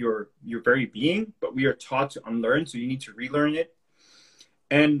part of your very being, but we are taught to unlearn, so you need to relearn it.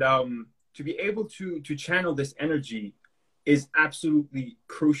 And to be able to channel this energy is absolutely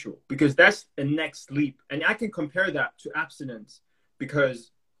crucial because that's the next leap. And I can compare that to abstinence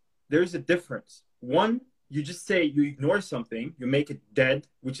because there's a difference. One, you just say you ignore something, you make it dead,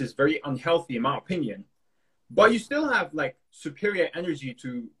 which is very unhealthy in my opinion. But you still have like superior energy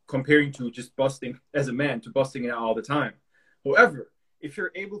to comparing to just busting as a man to busting it out all the time. However, if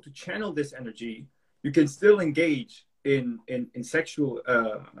you're able to channel this energy, you can still engage in sexual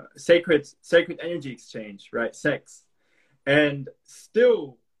sacred energy exchange, right? Sex, and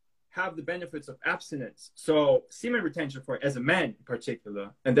still have the benefits of abstinence. So semen retention for as a man in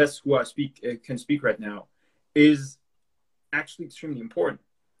particular, and that's who I can speak right now, is actually extremely important,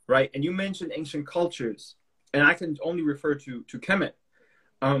 right? And you mentioned ancient cultures, and I can only refer to Kemet.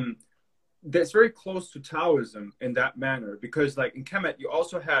 That's very close to Taoism in that manner because, like in Kemet, you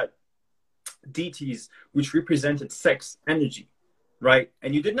also had deities which represented sex energy, right?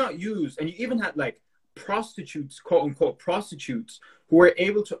 And you did not use, and you even had like prostitutes, quote unquote prostitutes, who were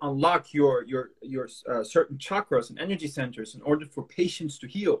able to unlock your certain chakras and energy centers in order for patients to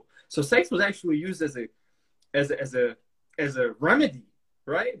heal. So sex was actually used as a remedy,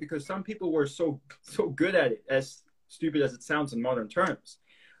 right? Because some people were so good at it, as stupid as it sounds in modern terms.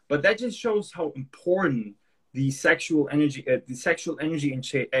 But that just shows how important the sexual energy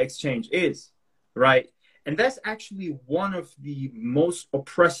exchange is, right? And that's actually one of the most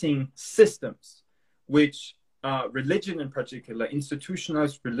oppressing systems, which religion in particular,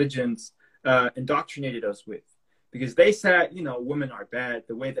 institutionalized religions, indoctrinated us with. Because they said, you know, women are bad,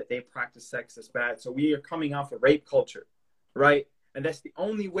 the way that they practice sex is bad. So we are coming off a rape culture, right? And that's the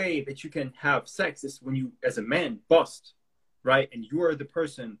only way that you can have sex is when you, as a man, bust, right? And you are the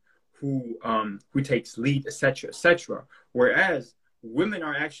person who takes lead, etc., etc. Whereas women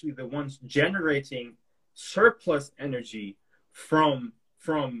are actually the ones generating surplus energy from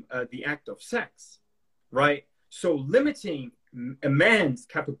the act of sex, right? So limiting a man's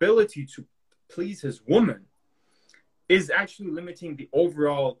capability to please his woman is actually limiting the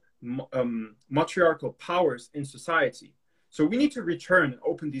overall matriarchal powers in society. So we need to return and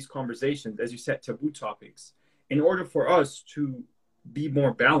open these conversations, as you said, taboo topics, in order for us to be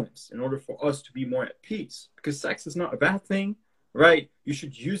more balanced, in order for us to be more at peace. Because sex is not a bad thing, right? You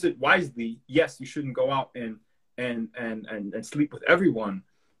should use it wisely. Yes, you shouldn't go out and sleep with everyone,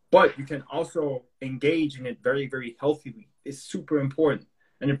 but you can also engage in it very, very healthily. It's super important,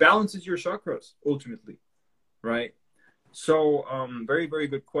 and it balances your chakras ultimately, right? So, very, very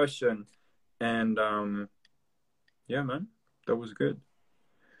good question, and yeah, man, that was good.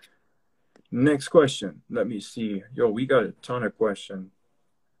 Next question. Let me see. Yo, we got a ton of questions.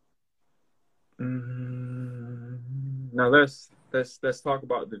 Now let's talk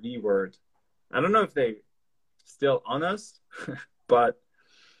about the V word. I don't know if they still on us, but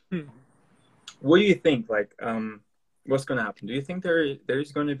what do you think? Like, what's gonna happen? Do you think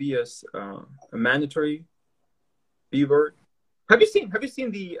there's gonna be a mandatory V word? Have you seen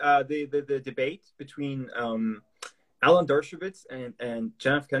the debate between Alan Dershowitz and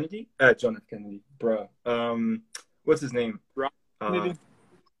John F. Kennedy? John F. Kennedy, bruh. What's his name? Robert Uh, Kennedy.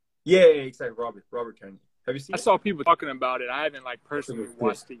 yeah, exactly. Robert Kennedy. Have you seen I it? saw people talking about it. I haven't like personally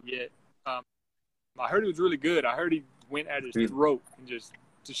watched it yet. I heard it was really good. I heard he went at his throat and just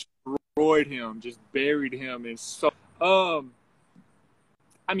destroyed him, just buried him, and so. I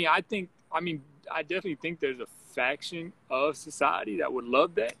mean, I definitely think there's a faction of society that would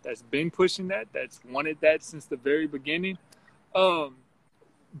love that, that's been pushing that, that's wanted that since the very beginning.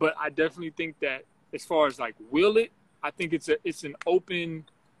 But I definitely think that as far as like will it, I think it's an open,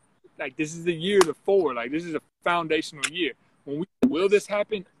 like this is the year to forward, like this is a foundational year. When we will this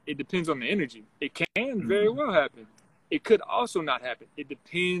happen, it depends on the energy. It can very well happen. It could also not happen. It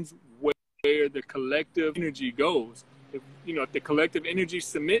depends where the collective energy goes. If the collective energy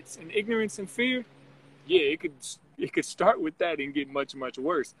submits in ignorance and fear, yeah, it could start with that and get much, much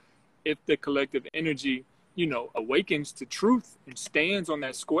worse. If the collective energy, awakens to truth and stands on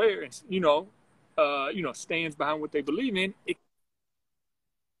that square and stands behind what they believe in, it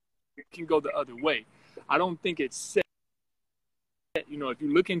can go the other way. I don't think it's set. If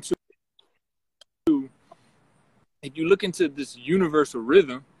you look into this universal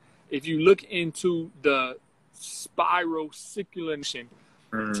rhythm, if you look into the spiral circulation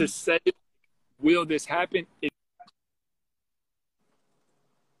to say, will this happen?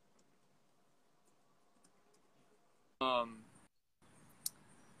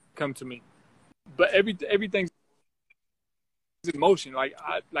 Come to me, but everything's in motion.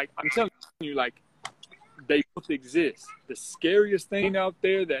 I'm telling you, like they both exist. The scariest thing out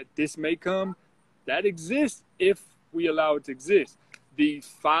there that this may come, that exists if we allow it to exist. The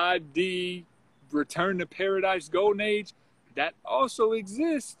 5D return to paradise golden age, that also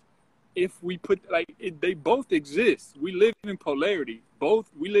exists if we put they both exist. We live in polarity.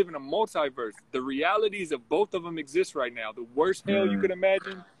 We live in a multiverse. The realities of both of them exist right now. The worst hell you could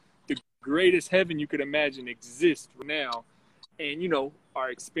imagine, the greatest heaven you could imagine exists right now. And our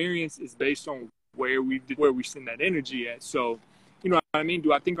experience is based on where we send that energy at. So, what I mean?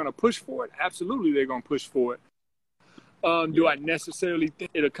 Do I think they're gonna push for it? Absolutely, they're gonna push for it. Do I necessarily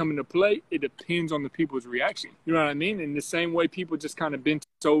think it'll come into play? It depends on the people's reaction. You know what I mean? In the same way people just kind of bent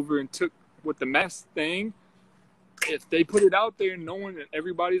over and took with the mask thing, if they put it out there and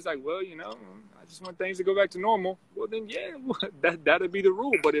everybody's like, well, I just want things to go back to normal, well then yeah, that'll be the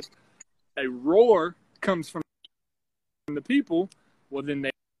rule. But if a roar comes from the people, well then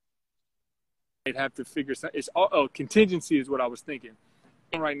they'd have to figure something. It's all contingency is what I was thinking.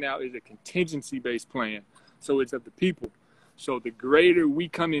 Right now is a contingency-based plan. So it's of the people. So the greater we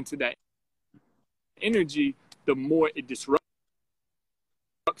come into that energy, the more it disrupts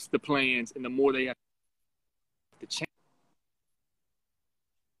the plans and the more they have to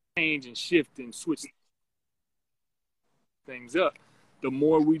change and shift and switch things up. The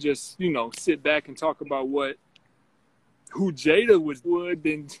more we just, sit back and talk about who Jada would,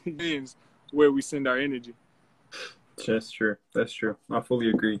 then where we send our energy. That's true. I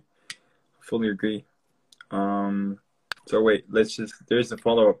fully agree. So wait, there's a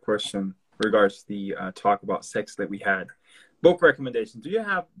follow-up question regards the talk about sex that we had. Book recommendations. Do you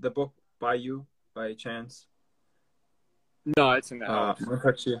have the book by chance? No, it's in the house.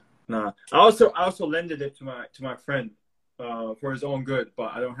 No. I also lended it to my friend for his own good,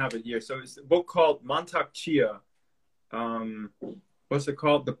 but I don't have it here. So it's a book called Montauk Chia. What's it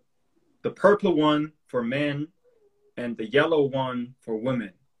called? The purple one for men and the yellow one for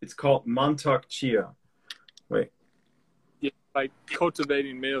women. It's called Montauk Chia. Wait. Yeah, like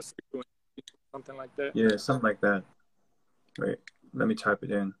cultivating male sexual, something like that. Yeah, something like that. Wait, let me type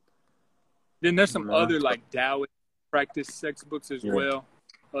it in. Then there's some other like Taoist practice sex books as well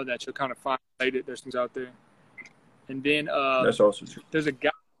that you'll kind of find related. There's things out there. And then that's also true. There's a guy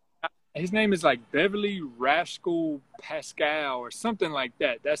His name is like Beverly Rascal Pascal or something like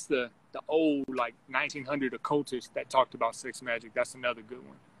that. That's the old like 1900 occultist that talked about sex magic. That's another good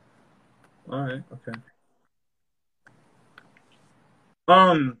one. All right. Okay.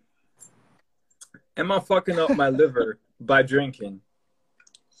 Um, am I fucking up my liver by drinking?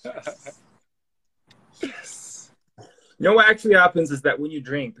 Yes. You know what actually happens is that when you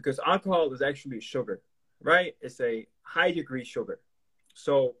drink, because alcohol is actually sugar, right? It's a high degree sugar.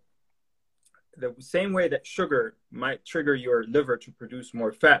 So the same way that sugar might trigger your liver to produce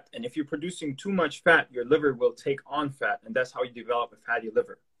more fat, and if you're producing too much fat, your liver will take on fat, and that's how you develop a fatty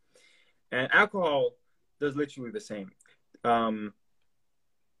liver. And alcohol does literally the same. Um,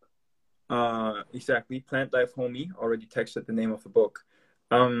 exactly. Plant Life Homie already texted the name of the book.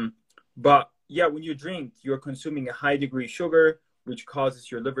 But yeah, when you drink, you're consuming a high degree sugar, which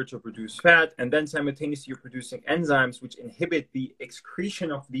causes your liver to produce fat, and then simultaneously you're producing enzymes which inhibit the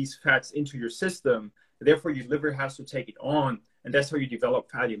excretion of these fats into your system. Therefore, your liver has to take it on, and that's how you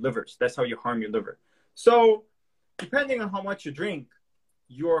develop fatty livers. That's how you harm your liver. So, depending on how much you drink,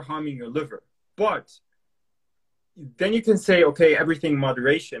 you're harming your liver. But then you can say, okay, everything in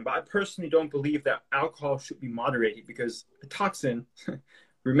moderation. But I personally don't believe that alcohol should be moderated because a toxin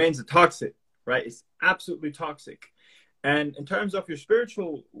remains a toxic, right? It's absolutely toxic. And in terms of your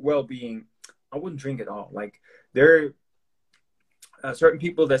spiritual well-being, I wouldn't drink at all. Like there are certain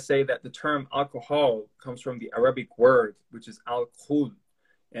people that say that the term alcohol comes from the Arabic word, which is al-khul.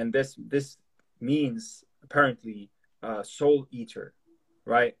 And this means apparently soul eater,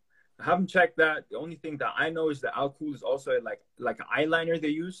 right? I haven't checked that. The only thing that I know is that alcohol is also like an eyeliner they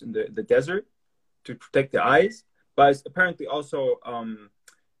use in the desert to protect the eyes. But it's apparently also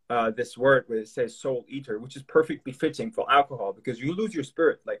this word where it says soul eater, which is perfectly fitting for alcohol because you lose your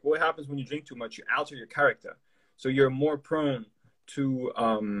spirit. Like what happens when you drink too much? You alter your character, so you're more prone to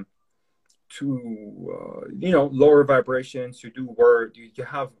lower vibrations. You do you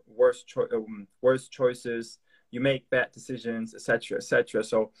have worse choices. You make bad decisions, etc., etc.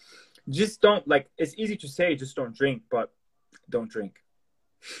 So just don't like. It's easy to say just don't drink, but don't drink.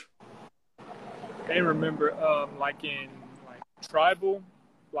 I remember, like in like tribal,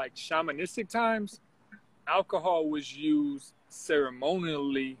 like shamanistic times, alcohol was used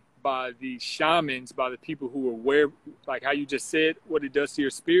ceremonially by the shamans, by the people who were aware, like how you just said, what it does to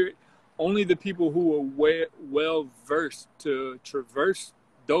your spirit. Only the people who were well versed to traverse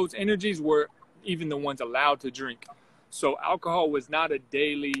those energies were even the ones allowed to drink. So alcohol was not a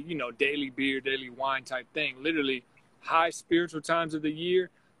daily, daily beer, daily wine type thing. Literally, high spiritual times of the year,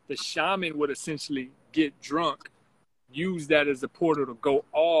 the shaman would essentially get drunk, use that as a portal to go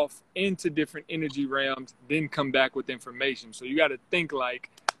off into different energy realms, then come back with information. So you got to think like,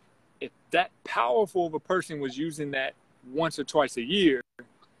 if that powerful of a person was using that once or twice a year,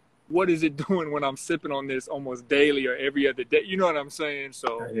 what is it doing when I'm sipping on this almost daily or every other day? You know what I'm saying?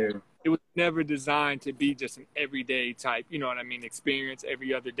 So it was never designed to be just an everyday type, experience,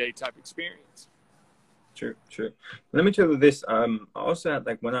 every other day type experience. True. Let me tell you this. I also had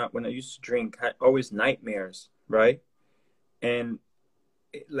like when I used to drink, I had always nightmares, right? And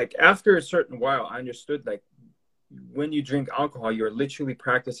like after a certain while, I understood like when you drink alcohol, you're literally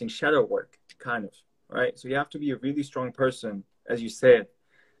practicing shadow work, kind of, right? So you have to be a really strong person, as you said,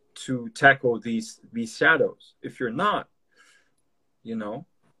 to tackle these shadows. If you're not, you're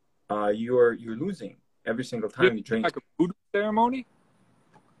losing every single time you drink. Like a voodoo ceremony?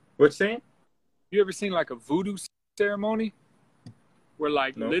 What's saying? You ever seen like a voodoo ceremony where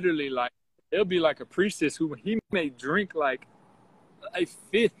like literally like it'll be like a priestess who he may drink like a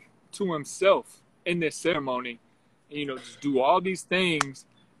fifth to himself in this ceremony, and just do all these things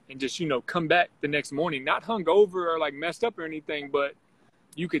and just come back the next morning not hungover or like messed up or anything, but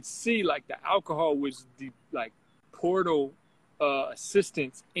you could see like the alcohol was the like portal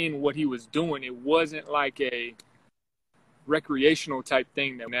assistance in what he was doing. It wasn't like a recreational type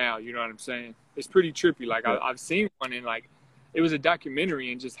thing that now, you know what I'm saying? It's pretty trippy. Like I've seen one and like it was a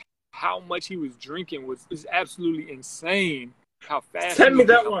documentary, and just how much he was drinking was absolutely insane. How fast? Send me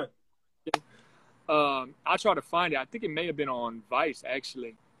that one. I'll try to find it. I think it may have been on Vice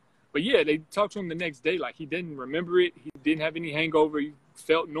actually. But yeah, they talked to him the next day. Like he didn't remember it. He didn't have any hangover. He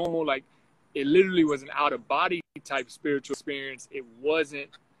felt normal. Like it literally was an out of body type spiritual experience. It wasn't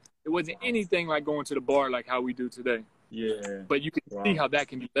anything like going to the bar like how we do today. Yeah. But you can see how that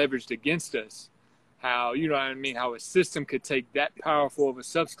can be leveraged against us. How, you know what I mean? How a system could take that powerful of a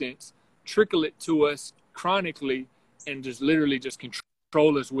substance, trickle it to us chronically, and just literally just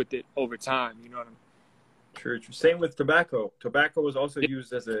control us with it over time. You know what I mean? True. Same with tobacco. Tobacco was also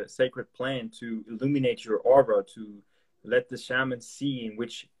used as a sacred plant to illuminate your aura, to let the shaman see in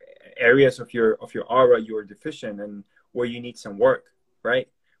which areas of your aura you're deficient and where you need some work, right?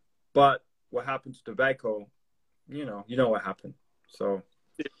 But what happened to tobacco, you know what happened. So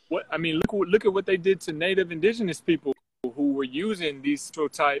What I mean, look at what they did to Native Indigenous people who were using these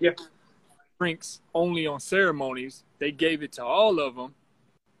type yeah, drinks only on ceremonies. They gave it to all of them.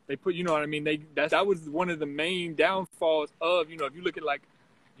 They put, you know what I mean? That was one of the main downfalls of, if you look at like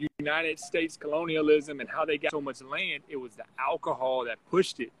United States colonialism and how they got so much land, it was the alcohol that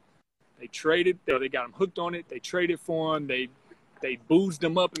pushed it. They traded, they got them hooked on it. They traded for them. They boozed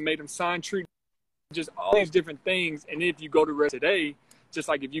them up and made them sign treaties. Just all these different things. And if you go to rest today, just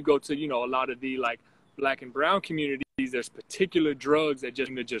like if you go to, a lot of the like black and brown communities, there's particular drugs that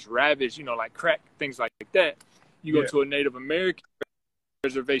just ravage, like crack, things like that. You go to a Native American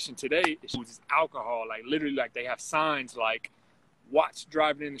reservation today, it's alcohol. Like literally, like they have signs like watch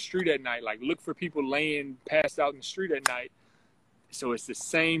driving in the street at night, like look for people laying passed out in the street at night. So it's the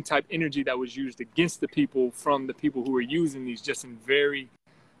same type energy that was used against the people from the people who were using these, just in very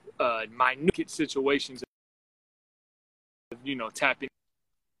minute situations of, tapping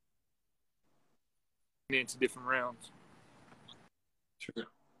into different realms.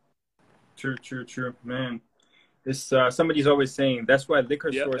 True, man. This somebody's always saying that's why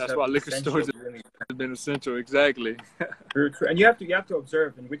liquor stores. That's why liquor stores have been essential. Exactly. True. And you have to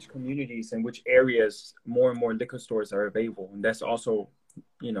observe in which communities and which areas more and more liquor stores are available, and that's also,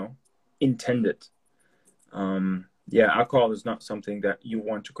 intended. Alcohol is not something that you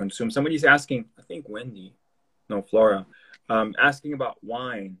want to consume. Somebody's asking, I think Flora, asking about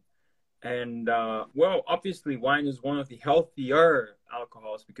wine. And, obviously wine is one of the healthier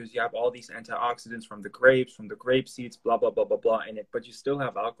alcohols because you have all these antioxidants from the grapes, from the grape seeds, blah, blah, blah, blah, blah in it, but you still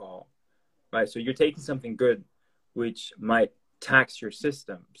have alcohol, right? So you're taking something good, which might tax your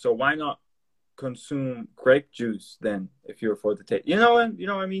system. So why not consume grape juice then if you're for the taste? You know what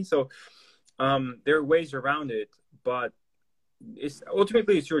I mean? So there are ways around it, but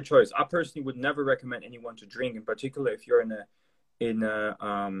ultimately it's your choice. I personally would never recommend anyone to drink, in particular if you're in a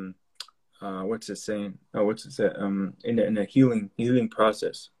healing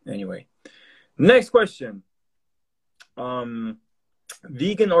process. Anyway, next question.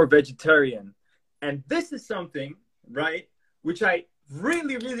 Vegan or vegetarian? And this is something, right, which I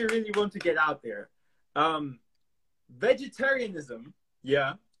really, really, really want to get out there. Vegetarianism,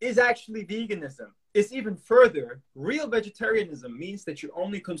 is actually veganism. It's even further. Real vegetarianism means that you're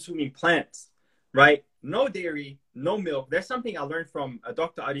only consuming plants, right? No dairy, no milk. There's something I learned from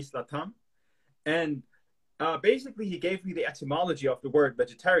Dr. Aris Latam. And basically, he gave me the etymology of the word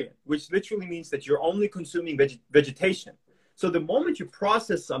vegetarian, which literally means that you're only consuming vegetation. So the moment you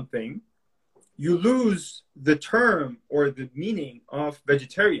process something, you lose the term or the meaning of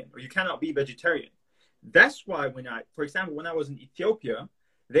vegetarian, or you cannot be vegetarian. That's why for example, when I was in Ethiopia,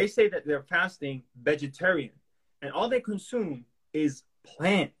 they say that they're fasting vegetarian, and all they consume is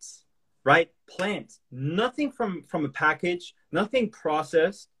plants, right? Plants, nothing from a package, nothing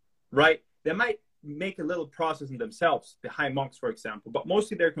processed, right? They might make a little process in themselves, the high monks, for example, but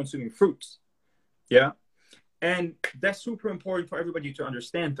mostly they're consuming fruits. Yeah. And that's super important for everybody to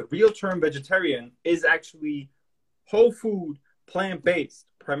understand. The real term vegetarian is actually whole food, plant-based,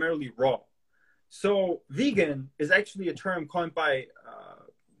 primarily raw. So vegan is actually a term coined by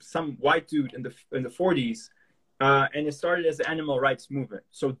some white dude in the 40s, and it started as the animal rights movement.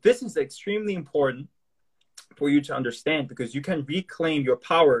 So this is extremely important for you to understand, because you can reclaim your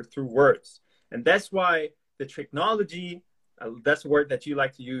power through words. And that's why the technology, that's a word that you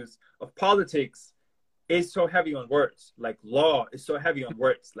like to use, of politics is so heavy on words. Like law is so heavy on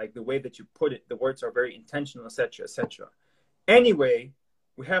words, like the way that you put it, the words are very intentional, etc., etc. Anyway,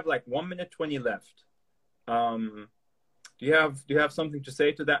 we have like 1 minute 20 left. Do you have something to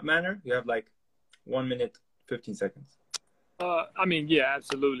say to that manner? You have like 1 minute 15 seconds. I mean, yeah,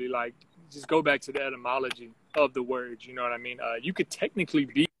 absolutely. Like, just go back to the etymology of the words. You know what I mean? You could technically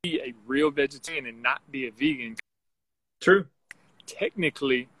be a real vegetarian and not be a vegan. True.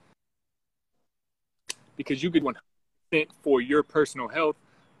 Technically, because you could 100% for your personal health,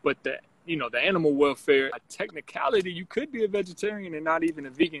 but the animal welfare, technicality, you could be a vegetarian and not even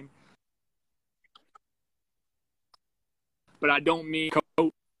a vegan. But I don't mean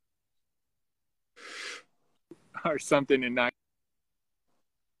coat or something and not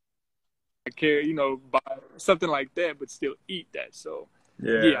care, buy something like that, but still eat that. So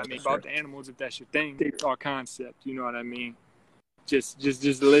yeah, I mean, about the animals, if that's your thing, it's our concept. You know what I mean? Just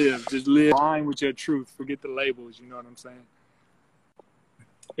live in line with your truth. Forget the labels. You know what I'm saying?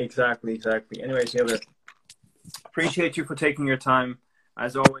 Exactly. Anyways, Taylor, appreciate you for taking your time.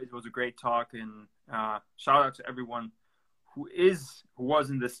 As always, it was a great talk, and shout out to everyone who was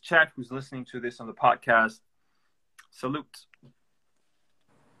in this chat, who's listening to this on the podcast, salute.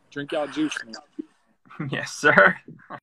 Drink y'all juice, man. Yes, sir.